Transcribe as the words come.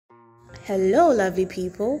Hello lovely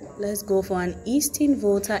people, let's go for an Eastern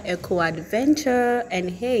Volta Eco adventure,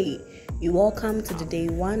 and hey, you're welcome to the day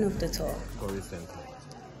one of the tour. Tourist center.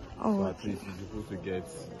 Oh, so at least you're supposed to get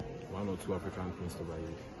 1 or 2 African things to buy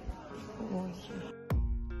it. Oh,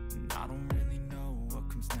 I don't really know what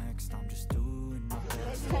comes next. I'm just doing my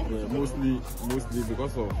best. Yeah, mostly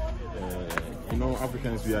because of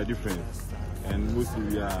Africans, we are different, and mostly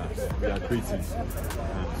we are creative.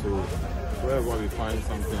 So wherever we find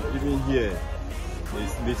something, even here,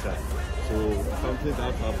 there's nature. So something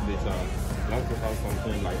that has nature, we have to have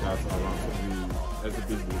something like that around. So we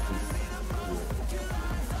exhibit those things.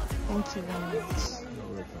 Thank you very much. You're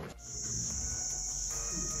welcome.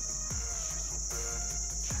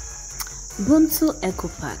 Bunso Eco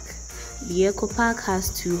Park. The Eco Park has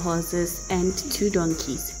 2 horses and 2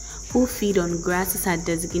 donkeys who feed on grasses at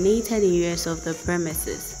designated areas of the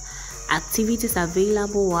premises. Activities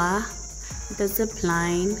available are the zip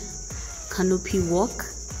line, canopy walk,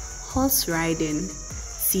 horse riding,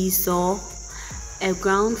 seesaw, a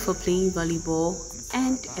ground for playing volleyball,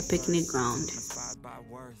 and a picnic ground.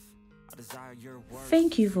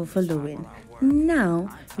 Thank you for following. Now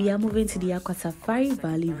we are moving to the Aqua Safari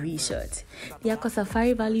Valley Resort. The Aqua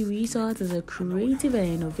Safari Valley Resort is a creative and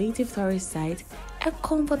innovative tourist site, a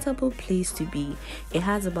comfortable place to be. It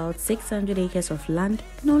has about 600 acres of land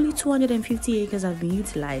and only 250 acres have been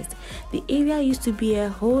utilized. The area used to be a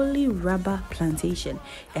wholly rubber plantation.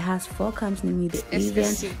 It has 4 camps, namely the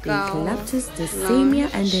avian, the eucalyptus, the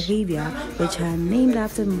samia, and the havia, which are named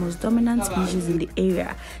after the most dominant species in the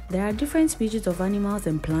area. There are different species of animals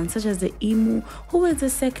and plants, such as the emu, who is the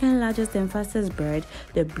 2nd largest and fastest bird,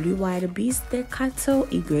 the blue wildebeest, the cattle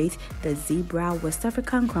egret, the zebra, West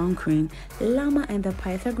African crown crane, llama, and the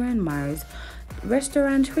Pythagorean mares.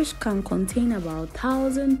 Restaurant which can contain about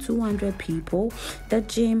 1,200 people, the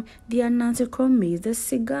gym, the Anantichrome maze, the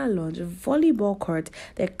cigar lounge, volleyball court,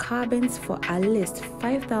 the cabins for at least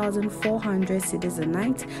 5,400 cedis a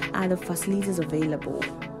night are the facilities available.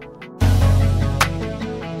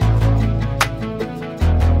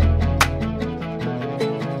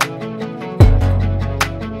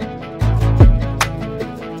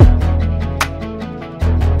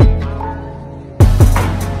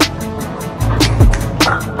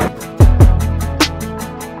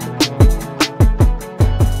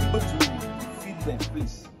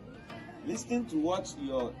 Listen to what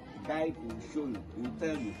your guide will show you. He will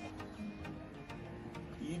tell you.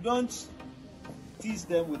 You don't tease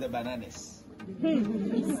them with the bananas.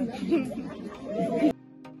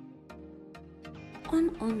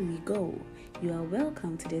 On we go. You are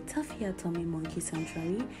welcome to the Tafi Atome Monkey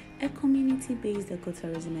Sanctuary, a community-based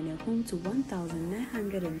ecotourism and a home to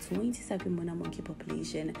 1,927 Mona monkey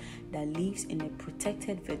population that lives in a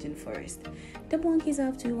protected virgin forest. The monkeys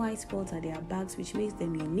have 2 white spots at their backs, which makes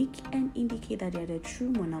them unique and indicate that they are the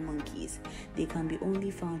true Mona monkeys. They can be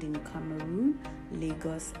only found in Cameroon,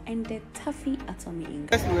 Lagos, and the Tafi Atome in Ghana.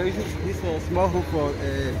 Yes, we are using this small home for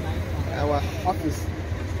our office.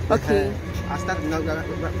 Okay. I started now a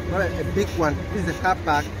big one. This is a car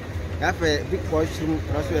park. We have a big washroom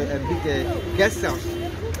and also a big guest house.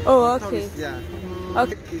 Oh, okay. Yeah.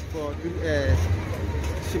 Okay. It's for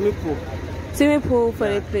swimming pool. Swimming pool for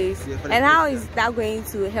the place. Yeah, and how is that going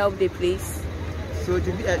to help the place? So it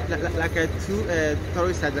will be like 2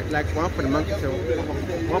 tourist sites, like one for the monkeys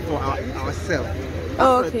and one for ourselves.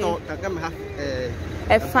 Oh, okay. Can come have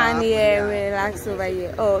a fun here, relax over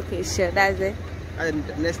here. Oh, okay, sure. That's it. And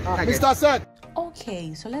next Mr. Seth.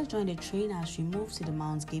 Okay, so let's join the train as we move to the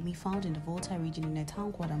Mount Gamey, found in the Volta region in a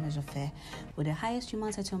town called Amazofe, with the highest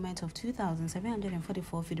human settlement of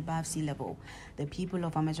 2,744 feet above sea level. The people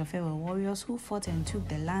of Amazofe were warriors who fought and took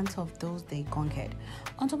the lands of those they conquered.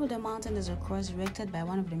 On top of the mountain is a cross erected by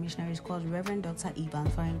one of the missionaries called Reverend Dr. Ivan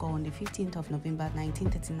Faringo on the 15th of November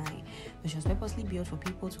 1939, which was purposely built for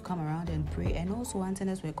people to come around and pray, and also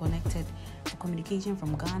antennas were connected for communication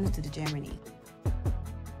from Ghana to the Germany.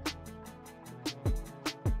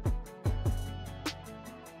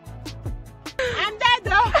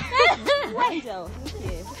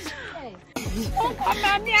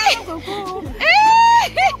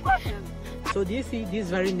 So do you see this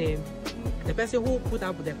very name? The person who put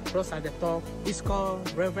up the cross at the top is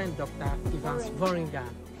called Reverend Dr. Ivan Svoringa.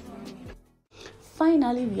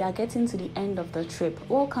 Finally, we are getting to the end of the trip.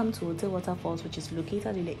 Welcome to Hotel Waterfalls, which is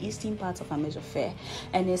located in the eastern part of Amazofe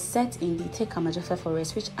and is set in the thick Amazofe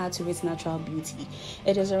forest, which adds to its natural beauty.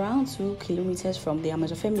 It is around 2 kilometers from the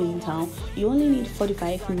Amazofe main town. You only need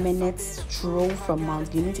 45 minutes stroll from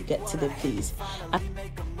Mount Guinea to get to the place.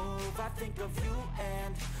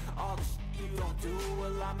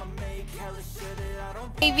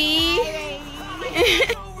 Baby.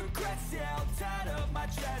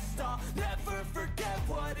 star. Never